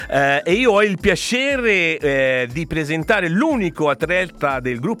e io ho il piacere di presentare l'unico atleta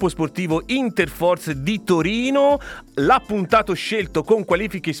del gruppo sportivo Interforze di Torino, l'appuntato scelto con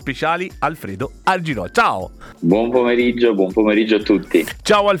qualifiche speciali, Alfredo Argirò. Ciao! Buon pomeriggio a tutti.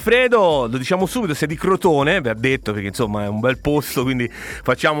 Ciao Alfredo, lo diciamo subito, sei di Crotone, vi ha detto, perché insomma è un bel posto, quindi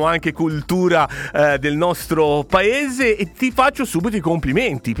facciamo anche cultura del nostro paese, e ti faccio subito i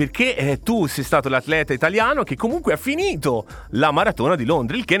complimenti perché tu sei stato l'atleta italiano che comunque ha finito la maratona di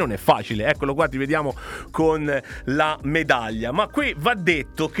Londra, il che non è facile. Eccolo qua, ti vediamo con la medaglia. Ma qui va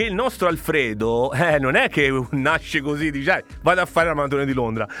detto che il nostro Alfredo non è che nasce così, dice vado a fare la maratona di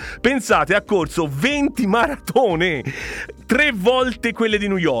Londra. Pensate, ha corso 20 maratone, 3 volte quelle di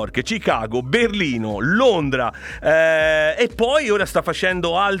New York, Chicago, Berlino, Londra, e poi ora sta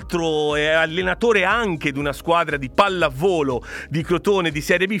facendo altro, è allenatore anche di una squadra di pallavolo di Crotone di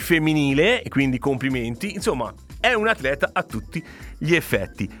Serie B femminile, e quindi complimenti. Insomma, è un atleta a tutti gli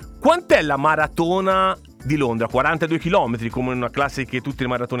effetti. Quant'è la maratona di Londra? 42 km, come una classica di tutte le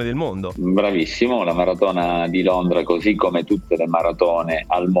maratone del mondo. Bravissimo, la maratona di Londra, così come tutte le maratone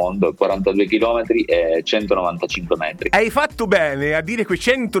al mondo, 42 km e 195 metri. Hai fatto bene a dire quei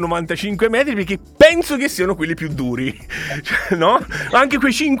 195 metri, perché penso che siano quelli più duri, no? Anche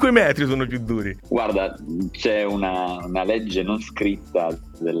quei 5 metri sono più duri. Guarda, c'è una legge non scritta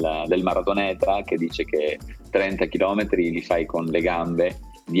del maratoneta che dice che 30 km li fai con le gambe,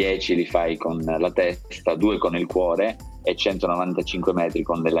 10 li fai con la testa, 2 con il cuore e 195 metri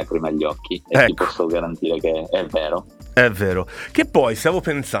con le lacrime agli occhi. E ti posso garantire che è vero. È vero. Che poi stavo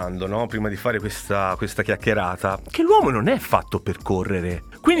pensando, no, prima di fare questa chiacchierata, che l'uomo non è fatto per correre.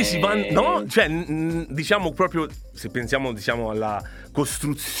 Quindi si va, no? Cioè, diciamo proprio, se pensiamo, diciamo, alla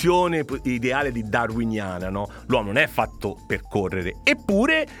costruzione ideale di darwiniana, no? L'uomo non è fatto per correre,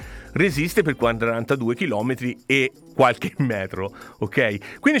 eppure resiste per 42 km e qualche metro,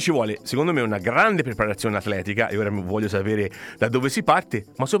 ok? Quindi ci vuole, secondo me, una grande preparazione atletica, e ora voglio sapere da dove si parte,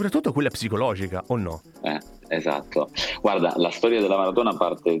 ma soprattutto quella psicologica, o no? Esatto. Guarda, la storia della maratona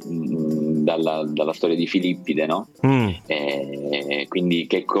parte dalla storia di Filippide, no? Quindi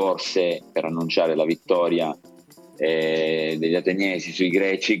che corse per annunciare la vittoria degli ateniesi sui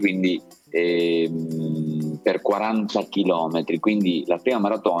greci, quindi per 40 chilometri, quindi la prima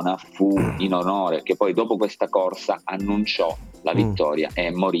maratona fu in onore, che poi dopo questa corsa annunciò la vittoria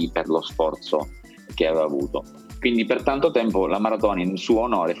e morì per lo sforzo che aveva avuto. Quindi per tanto tempo la maratona in suo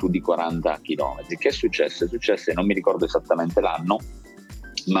onore fu di 40 chilometri. Che è successo? Successe, non mi ricordo esattamente l'anno,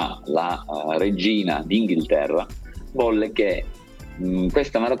 ma la regina d'Inghilterra volle che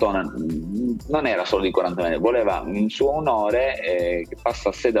questa maratona non era solo di 40 metri, voleva in suo onore che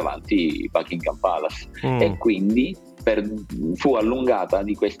passasse davanti Buckingham Palace, e quindi fu allungata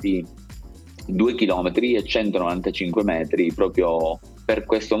di questi 2 chilometri e 195 metri proprio per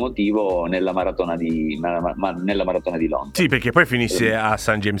questo motivo nella maratona di Londra. Sì, perché poi finisse a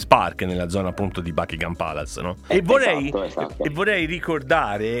St. James Park, nella zona appunto di Buckingham Palace, no? E vorrei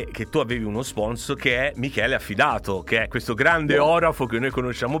ricordare che tu avevi uno sponsor che è Michele Affidato, che è questo grande orafo che noi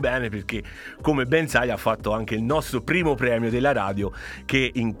conosciamo bene, perché come ben sai ha fatto anche il nostro primo premio della radio, che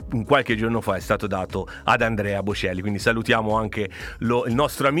in qualche giorno fa è stato dato ad Andrea Bocelli. Quindi salutiamo anche il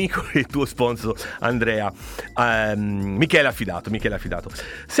nostro amico e tuo sponsor Andrea, Michele Affidato.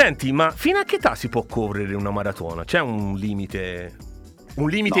 Senti, ma fino a che età si può correre una maratona? C'è un limite? Un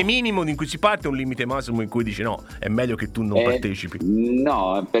limite minimo in cui si parte, un limite massimo in cui dici no, è meglio che tu non partecipi?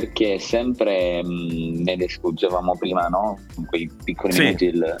 No, perché sempre ne discutevamo prima, no? Con quei piccoli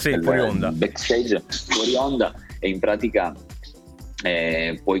minuti fuori onda. Backstage, fuori onda, e in pratica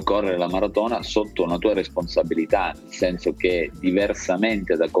puoi correre la maratona sotto una tua responsabilità, nel senso che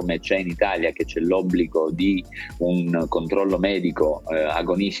diversamente da come c'è in Italia, che c'è l'obbligo di un controllo medico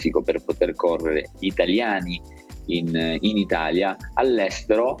agonistico per poter correre italiani in Italia,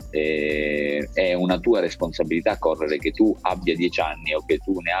 all'estero è una tua responsabilità correre, che tu abbia 10 anni o che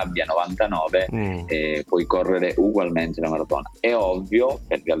tu ne abbia 99, puoi correre ugualmente la maratona. È ovvio,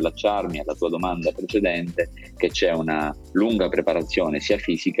 per riallacciarmi alla tua domanda precedente, che c'è una lunga preparazione sia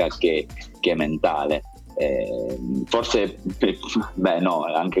fisica che mentale. Forse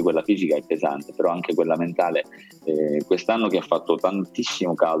anche quella fisica è pesante, però anche quella mentale, quest'anno che ha fatto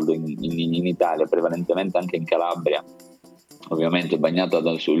tantissimo caldo in Italia, prevalentemente anche in Calabria, ovviamente bagnata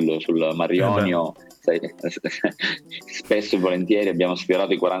sul Mar Ionio, spesso e volentieri abbiamo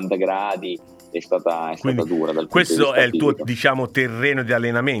sfiorato i 40 gradi, è stata dura dal punto questo di vista è il tuo, fisico. diciamo, terreno di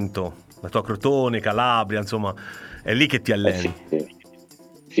allenamento, la tua Crotone, Calabria, insomma, è lì che ti alleni.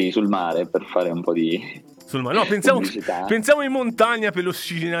 Sì, sul mare, per fare un po' di No, pensiamo in montagna per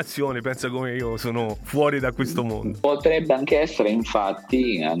l'ossigenazione, pensa come io sono fuori da questo mondo. Potrebbe anche essere,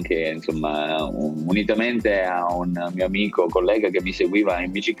 infatti, anche insomma, unitamente a un mio amico collega che mi seguiva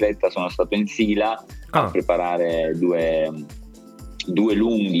in bicicletta, sono stato in Sila a preparare due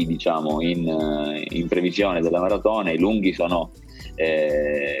lunghi, diciamo, in previsione della maratona. I lunghi sono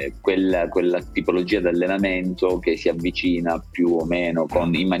quella tipologia di allenamento che si avvicina più o meno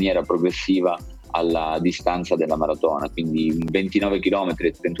in maniera progressiva alla distanza della maratona, quindi 29 km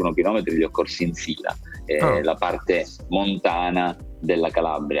e 31 km li ho corsi in Sila, la parte montana della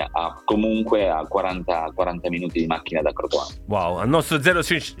Calabria, comunque a 40 minuti di macchina da Crotone. Wow, al nostro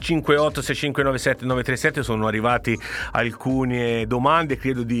 058 6597 937 sono arrivati alcune domande,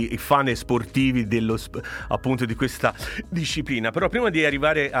 credo di fan sportivi appunto di questa disciplina. Però prima di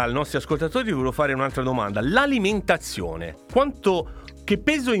arrivare ai nostri ascoltatori volevo fare un'altra domanda. L'alimentazione, che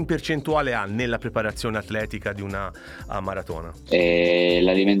peso in percentuale ha nella preparazione atletica di una maratona?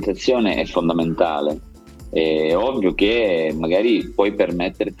 L'alimentazione è fondamentale. È ovvio che magari puoi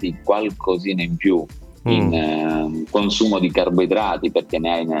permetterti qualcosina in più in consumo di carboidrati perché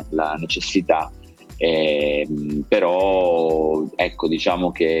ne hai la necessità, però ecco,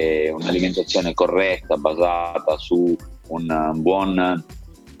 diciamo che un'alimentazione corretta basata su un buon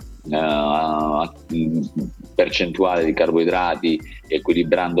percentuale di carboidrati,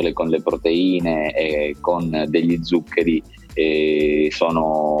 equilibrandole con le proteine e con degli zuccheri,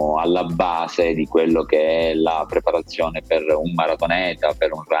 sono alla base di quello che è la preparazione per un maratoneta,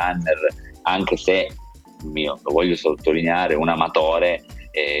 per un runner, anche se lo voglio sottolineare, un amatore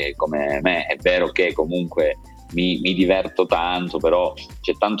come me. È vero che comunque mi diverto tanto, però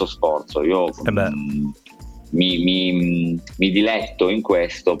c'è tanto sforzo, io mi diletto in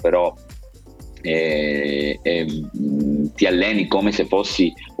questo, però ti alleni come se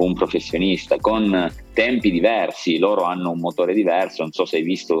fossi un professionista con tempi diversi. Loro hanno un motore diverso, non so se hai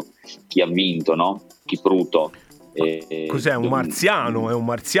visto chi ha vinto, no? Kipruto. Cos'è? Un marziano? È un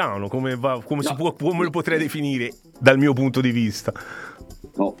marziano? Come lo potrei definire dal mio punto di vista?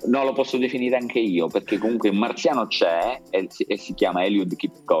 No, lo posso definire anche io, perché comunque un marziano c'è e si chiama Eliud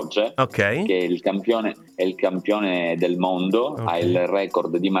Kipchoge, che è il campione del mondo, ha il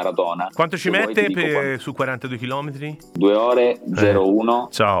record di maratona. Quanto ci mette su 42 km? 2 ore 01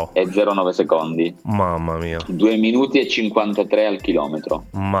 e 09 secondi. Mamma mia. 2 minuti e 53 al chilometro.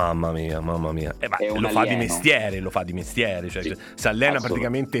 Mamma mia. Lo fa di mestiere, cioè sì, si allena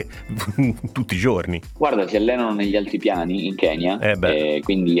praticamente tutti i giorni. Guarda, si allenano negli altipiani in Kenya,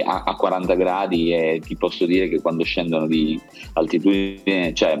 quindi a 40 gradi, e ti posso dire che quando scendono di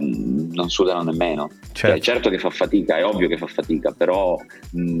altitudine, cioè, non sudano nemmeno. Certo che fa fatica, è ovvio che fa fatica, però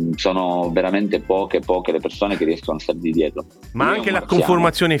sono veramente poche le persone che riescono a stargli dietro. Ma anche la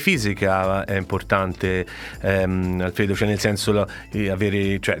conformazione fisica è importante, Alfredo, cioè nel senso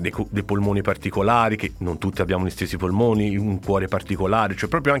avere dei polmoni particolari, che non tutti abbiamo gli stessi polmoni, un cuore particolare, cioè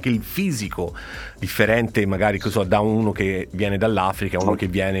proprio anche il fisico differente, magari da uno che viene dall'Africa, uno che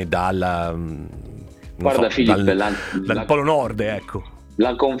viene dal Polo Nord, ecco.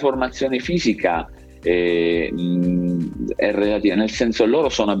 La conformazione fisica è relativa, nel senso, loro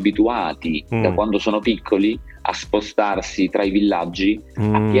sono abituati da quando sono piccoli a spostarsi tra i villaggi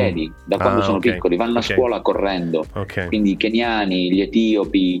a piedi, da quando sono piccoli, vanno a scuola correndo, quindi i keniani, gli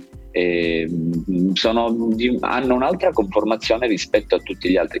etiopi hanno un'altra conformazione rispetto a tutti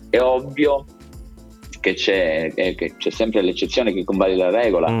gli altri. È ovvio che c'è sempre l'eccezione che convalida la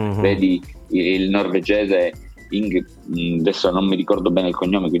regola. Vedi il norvegese adesso non mi ricordo bene il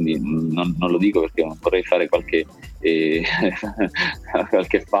cognome, quindi non lo dico perché non vorrei fare qualche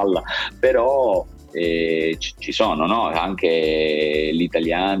falla, però ci sono, no? Anche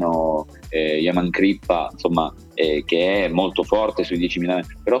l'italiano Yaman Crippa, insomma, che è molto forte sui 10.000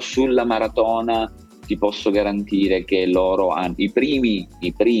 metri, però sulla maratona ti posso garantire che loro hanno i primi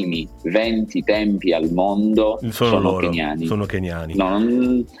 20 tempi al mondo sono keniani. Sono keniani.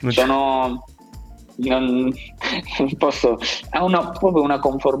 Non posso, proprio una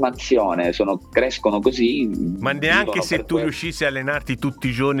conformazione, crescono così. Ma neanche se tu riuscissi a allenarti tutti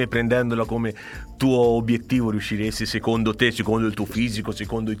i giorni prendendolo come tuo obiettivo, riusciresti, secondo te, secondo il tuo fisico,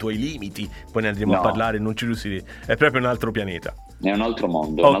 secondo i tuoi limiti, poi ne andremo a parlare, non ci riusciresti, è proprio un altro pianeta. È un altro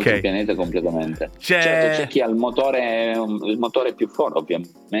mondo, un altro pianeta completamente. Certo, c'è chi ha il motore più forte,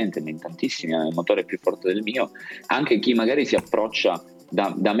 ovviamente, in tantissimi ha il motore più forte del mio, anche chi magari si approccia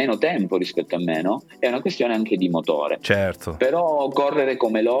da meno tempo rispetto a me, no? È una questione anche di motore. Certo. Però correre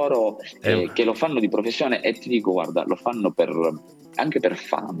come loro, che lo fanno di professione, e ti dico, guarda, lo fanno anche per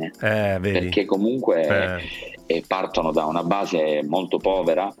fame, vedi. perché comunque partono da una base molto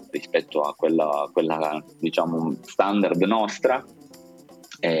povera rispetto a quella diciamo standard nostra,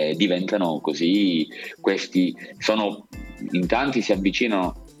 diventano così, questi sono, in tanti si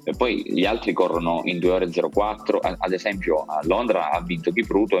avvicinano, e poi gli altri corrono in 2 ore 04. Ad esempio a Londra ha vinto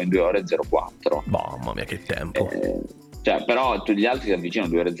Kipruto in 2 ore 04. Mamma mia, che tempo. Cioè, però gli altri si avvicinano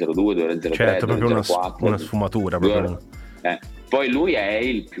 2 ore 02, 2 ore 03, certo, 2 ore 04, una sfumatura poi lui è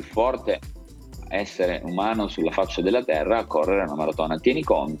il più forte essere umano sulla faccia della terra a correre una maratona. Tieni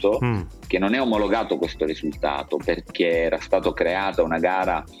conto che non è omologato questo risultato, perché era stato creata una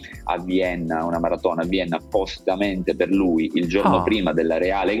gara a Vienna, una maratona a Vienna appositamente per lui il giorno prima della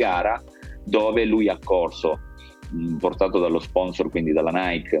reale gara, dove lui ha corso, portato dallo sponsor, quindi dalla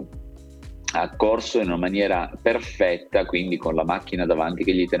Nike, ha corso in una maniera perfetta, quindi con la macchina davanti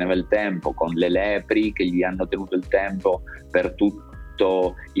che gli teneva il tempo, con le lepri che gli hanno tenuto il tempo per tutto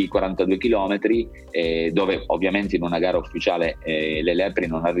i 42 chilometri, dove ovviamente in una gara ufficiale le lepri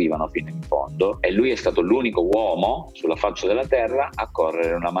non arrivano fino in fondo, e lui è stato l'unico uomo sulla faccia della terra a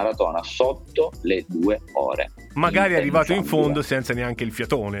correre una maratona sotto le 2 ore. Magari è arrivato in fondo senza neanche il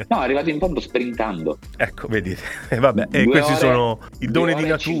fiatone. No, è arrivato in fondo sprintando. Ecco, vedete. Vabbè, questi sono i doni di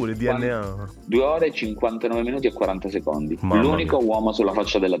natura, il DNA. 2 ore, 59 minuti e 40 secondi. Mamma l'unico mia. uomo sulla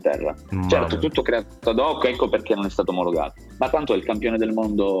faccia della terra. Certo, tutto creato ad hoc, ecco perché non è stato omologato. Ma tanto è il campione del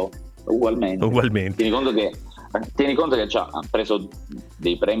mondo ugualmente. Ugualmente. Tieni conto che ha preso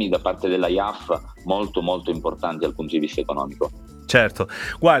dei premi da parte della IAF molto molto importanti dal punto di vista economico. Certo,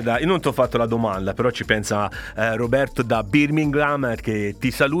 guarda, io non ti ho fatto la domanda, però ci pensa Roberto da Birmingham, che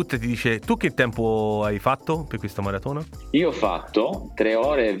ti saluta e ti dice: tu che tempo hai fatto per questa maratona? Io ho fatto 3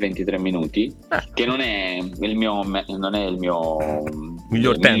 ore e 23 minuti, che non è il mio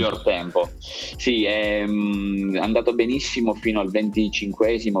miglior tempo. Sì, è andato benissimo fino al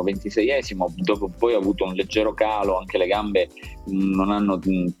 25esimo, 26esimo, dopo poi ho avuto un leggero calo, anche le gambe non hanno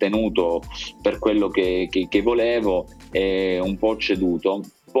tenuto per quello che volevo, e un po' ceduto.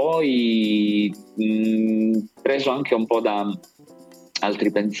 Poi preso anche un po' da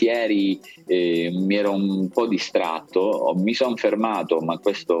altri pensieri, mi ero un po' distratto, mi sono fermato, ma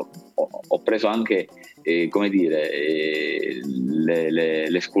questo ho preso anche come dire,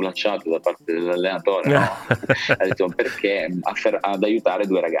 le sculacciate da parte dell'allenatore, no? Ha detto: perché ad aiutare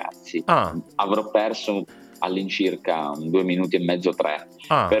 2 ragazzi avrò perso all'incirca 2 minuti e mezzo, 3,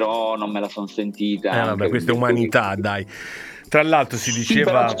 però non me la sono sentita. Vabbè, questa è umanità, dai. Tra l'altro si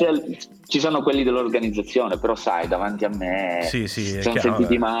diceva... Sì, però ci sono quelli dell'organizzazione, però sai, davanti a me si sono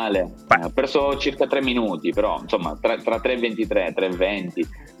sentiti male. Ho perso circa 3 minuti, però insomma tra 3:23 e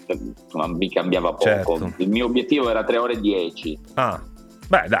 3:20 mi cambiava poco. Certo. Il mio obiettivo era 3 ore 10.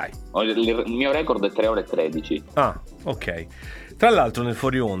 Beh, dai. Il mio record è 3 ore 13. Ok. Tra l'altro nel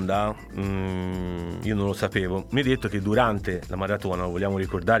fuori onda, io non lo sapevo, mi hai detto che durante la maratona, lo vogliamo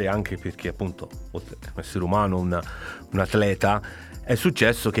ricordare anche perché appunto, oltre a un essere umano, un atleta, è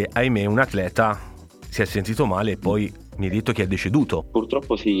successo che, ahimè, un atleta si è sentito male e poi mi hai detto che è deceduto.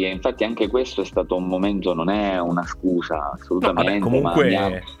 Purtroppo sì, e infatti anche questo è stato un momento, non è una scusa assolutamente, no, comunque,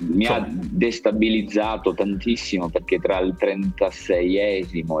 ma mi ha destabilizzato tantissimo, perché tra il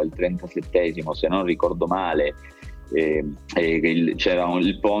 36esimo e il 37esimo, se non ricordo male, c'era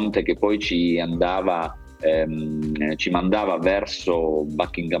il ponte che poi ci mandava verso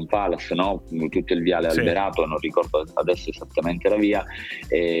Buckingham Palace, no? Tutto il viale alberato, non ricordo adesso esattamente la via,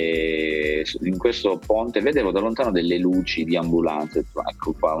 e in questo ponte vedevo da lontano delle luci di ambulanze,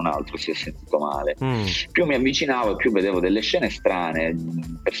 ecco qua un altro si è sentito male. Più mi avvicinavo e più vedevo delle scene strane,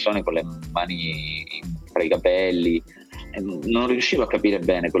 persone con le mani tra i capelli, non riuscivo a capire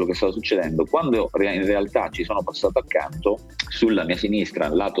bene quello che stava succedendo. Quando in realtà ci sono passato accanto, sulla mia sinistra,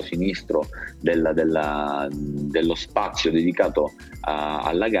 al lato sinistro dello spazio dedicato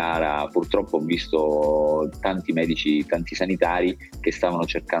alla gara, purtroppo ho visto tanti medici, tanti sanitari che stavano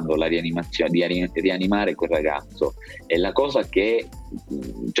cercando la rianimazione, di rianimare quel ragazzo. E la cosa che,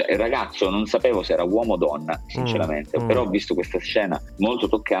 cioè, il ragazzo non sapevo se era uomo o donna, sinceramente, però ho visto questa scena molto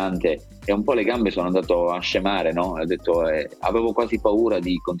toccante e un po' le gambe sono andato a scemare, no? Ho detto, avevo quasi paura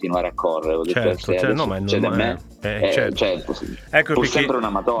di continuare a correre. Ho detto, se succede a me, certo. Ecco, pur sempre un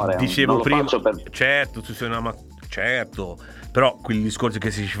amatore, dicevo non prima, lo faccio per... certo, tu sei un amatore, certo, però quel discorso che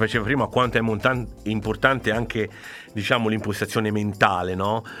si faceva prima, quanto è importante anche diciamo, l'impostazione mentale,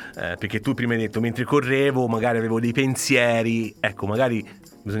 no? Perché tu prima hai detto, mentre correvo magari avevo dei pensieri, ecco, magari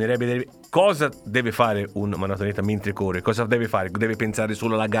bisognerebbe vedere cosa deve fare un maratoneta mentre corre, cosa deve fare, deve pensare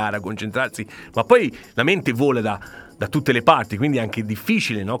solo alla gara, concentrarsi, ma poi la mente vola da tutte le parti, quindi è anche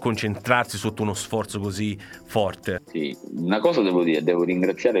difficile, no? Concentrarsi sotto uno sforzo così forte. Sì, una cosa devo dire, devo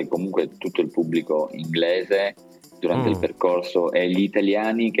ringraziare comunque tutto il pubblico inglese durante il percorso e gli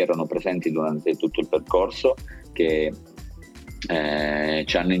italiani che erano presenti durante tutto il percorso, che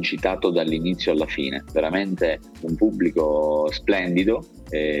ci hanno incitato dall'inizio alla fine. Veramente un pubblico splendido,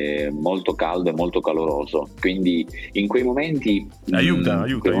 molto caldo e molto caloroso, quindi in quei momenti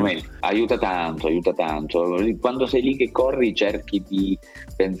aiuta tanto. Quando sei lì che corri cerchi di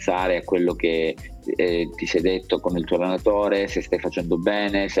pensare a quello che ti sei detto con il tuo allenatore, se stai facendo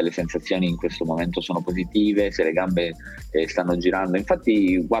bene, se le sensazioni in questo momento sono positive, se le gambe stanno girando.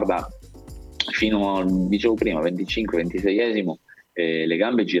 Infatti guarda, fino, dicevo prima, 25-26esimo le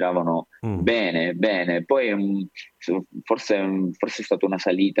gambe giravano bene, poi forse è stata una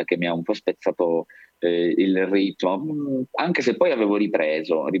salita che mi ha un po' spezzato il ritmo, anche se poi avevo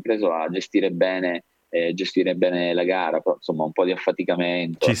ripreso a gestire bene la gara, però insomma un po' di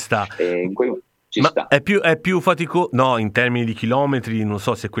affaticamento. Ci sta. Ci sta. È più faticoso, no, in termini di chilometri, non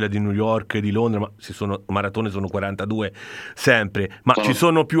so se è quella di New York e di Londra, ma maratone sono 42 sempre, ma ci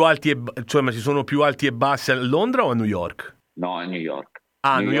sono più alti e bassi a Londra o a New York? No, a New York.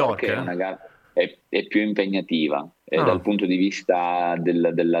 New York è una gara, è più impegnativa dal punto di vista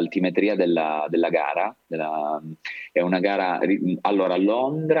dell'altimetria della gara. È una gara, allora, a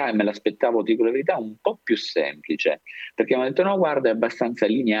Londra, e me l'aspettavo, dico la verità, un po' più semplice, perché mi hanno detto no, guarda, è abbastanza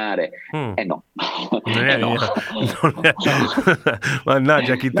lineare. No.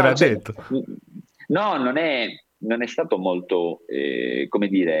 Mannaggia, chi te l'ha detto? No, non è stato molto, come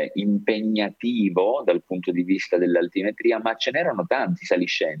dire, impegnativo dal punto di vista dell'altimetria, ma ce n'erano tanti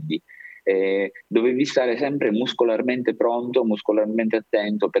saliscendi. Dovevi stare sempre muscolarmente pronto, muscolarmente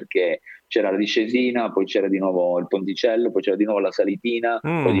attento, perché c'era la discesina, poi c'era di nuovo il ponticello, poi c'era di nuovo la salitina,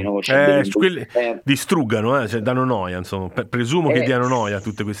 poi di nuovo scendere quelli distruggano, cioè danno noia, insomma. Presumo che diano noia a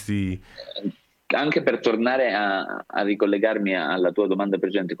tutti questi. Anche per tornare a ricollegarmi alla tua domanda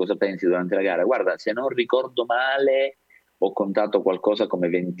precedente, cosa pensi durante la gara? Guarda, se non ricordo male, ho contato qualcosa come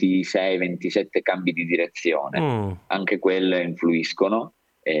 26-27 cambi di direzione, anche quelle influiscono.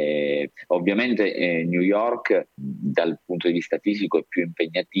 Ovviamente New York dal punto di vista fisico è più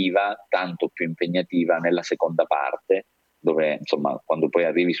impegnativa, tanto più impegnativa nella seconda parte, dove insomma quando poi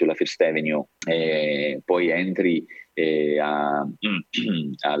arrivi sulla First Avenue poi entri al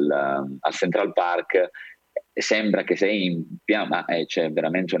Central Park, sembra che sei in piano, ma c'è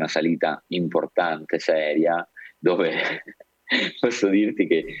veramente una salita importante, seria, dove posso dirti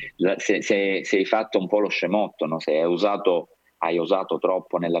che se hai fatto un po' lo scemotto, no? Se hai usato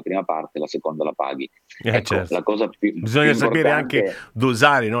troppo nella prima parte, la seconda la paghi. Ecco, certo. La cosa bisogna più sapere anche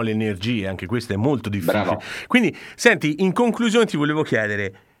dosare, no, le energie, anche questo è molto difficile. Bravo. Quindi, senti, in conclusione ti volevo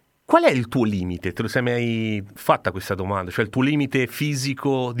chiedere, qual è il tuo limite? Te lo sei mai fatta questa domanda? Cioè il tuo limite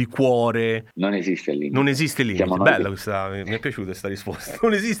fisico, di cuore? Non esiste il limite. Non esiste limite, bella questa, mi è piaciuta questa risposta.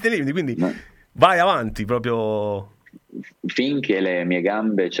 Non esiste limite, quindi vai avanti proprio. Finché le mie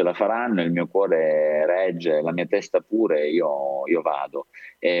gambe ce la faranno, il mio cuore regge, la mia testa pure, io vado.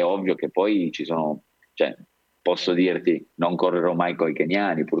 È ovvio che poi ci sono, cioè, posso dirti, non correrò mai coi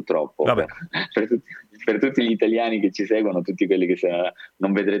keniani, purtroppo. Per tutti gli italiani che ci seguono, tutti quelli che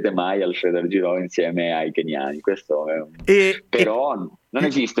non vedrete mai Alfredo Argirò insieme ai keniani. Questo è però non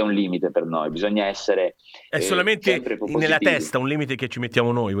esiste un limite per noi, bisogna essere è solamente nella testa, un limite che ci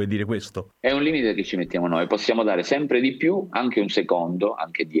mettiamo noi, vuoi dire questo? È un limite che ci mettiamo noi, possiamo dare sempre di più, anche un secondo,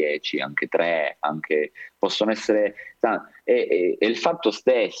 anche 10, anche 3, anche possono essere e il fatto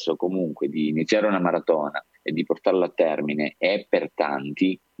stesso comunque di iniziare una maratona e di portarla a termine è per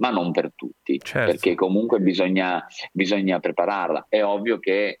tanti, ma non per tutti, certo. Perché comunque bisogna prepararla. È ovvio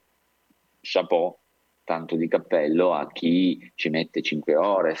che chapeau, tanto di cappello a chi ci mette 5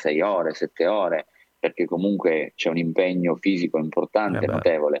 ore, 6 ore, 7 ore, perché comunque c'è un impegno fisico importante,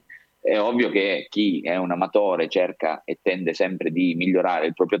 notevole. È ovvio che chi è un amatore cerca e tende sempre di migliorare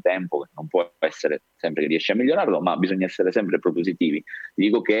il proprio tempo, non può essere sempre che riesce a migliorarlo, ma bisogna essere sempre propositivi.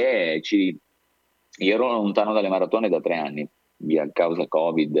 Dico che io ero lontano dalle maratone da 3 anni, via causa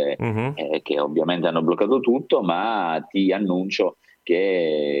Covid, che ovviamente hanno bloccato tutto, ma ti annuncio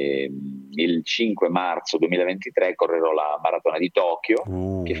che il 5 marzo 2023 correrò la maratona di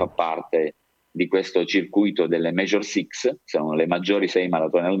Tokyo, che fa parte di questo circuito delle Major 6, sono le maggiori 6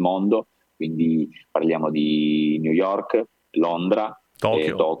 maratone al mondo, quindi parliamo di New York, Londra,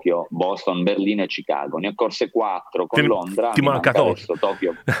 Tokyo, Boston, Berlino e Chicago. Ne ho corse 4 con Londra. Ti manca Tokyo.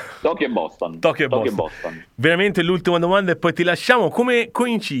 Tokyo e Boston. Tokyo e Boston. Veramente l'ultima domanda e poi ti lasciamo. Come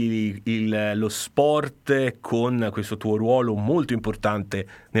coincidi lo sport con questo tuo ruolo molto importante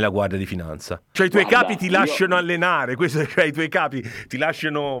nella Guardia di Finanza? Cioè i tuoi capi ti lasciano allenare, cioè i tuoi capi ti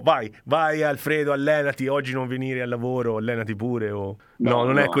lasciano vai Alfredo, allenati, oggi non venire al lavoro, allenati pure o... No,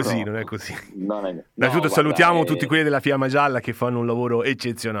 non è così. Innanzitutto salutiamo tutti quelli della Fiamma Gialla che fanno un lavoro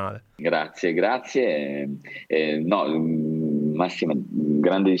eccezionale. Grazie. Massima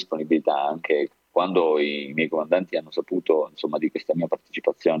grande disponibilità anche quando i miei comandanti hanno saputo, insomma, di questa mia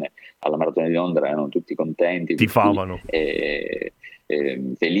partecipazione alla maratona di Londra, erano tutti contenti, tifavano,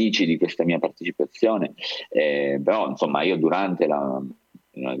 felici di questa mia partecipazione, però insomma io durante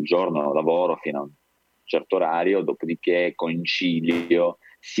il giorno lavoro fino a un certo orario, dopodiché concilio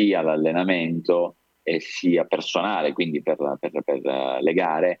sia l'allenamento e sia personale, quindi per le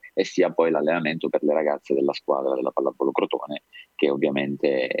gare, e sia poi l'allenamento per le ragazze della squadra della pallavolo Crotone, che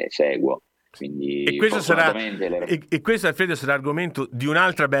ovviamente seguo. Quindi questo Alfredo sarà argomento di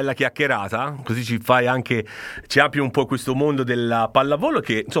un'altra bella chiacchierata, così ci apri un po' questo mondo della pallavolo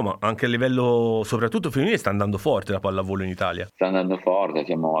che insomma anche a livello soprattutto femminile sta andando forte la pallavolo in Italia. Sta andando forte,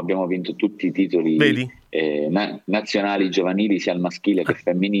 abbiamo vinto tutti i titoli. Vedi? Nazionali giovanili sia al maschile che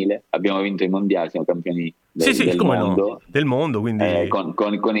femminile, abbiamo vinto i mondiali, siamo campioni del mondo. Del mondo,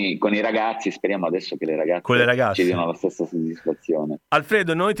 quindi con i ragazzi, speriamo adesso che le ragazze ci diano la stessa soddisfazione.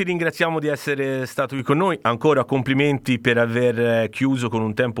 Alfredo, noi ti ringraziamo di essere stato qui con noi, ancora complimenti per aver chiuso con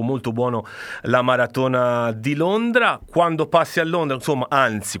un tempo molto buono la maratona di Londra. Quando passi a Londra,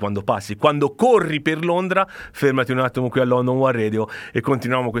 quando corri per Londra, fermati un attimo qui a London One Radio e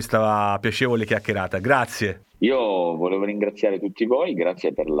continuiamo questa piacevole chiacchierata. Grazie. Io volevo ringraziare tutti voi,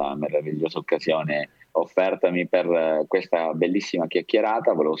 grazie per la meravigliosa occasione offertami per questa bellissima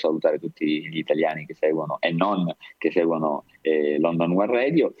chiacchierata. Volevo salutare tutti gli italiani che seguono e non che seguono London One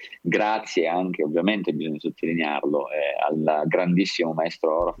Radio. Grazie anche, ovviamente bisogna sottolinearlo, al grandissimo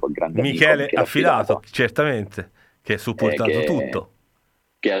maestro orafo, il grande Michele Affidato, certamente, che ha supportato tutto.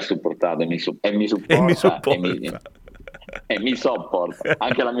 Che ha supportato e mi supporta. E mi sopporta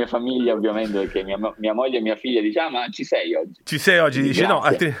anche la mia famiglia, ovviamente, perché mia moglie e mia figlia dice: ma ci sei oggi? Dice no,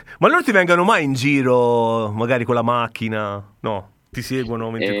 ma loro ti vengono mai in giro magari con la macchina? No, ti seguono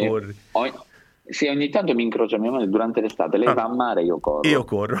mentre corri? Sì, ogni tanto mi incrocia mia madre durante l'estate, lei va a mare, io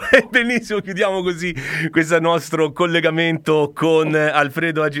corro. Benissimo, chiudiamo così questo nostro collegamento con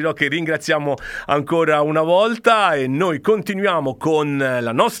Alfredo Argirò, che ringraziamo ancora una volta, e noi continuiamo con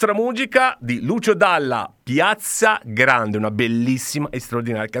la nostra musica di Lucio Dalla, Piazza Grande, una bellissima e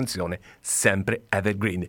straordinaria canzone, sempre evergreen.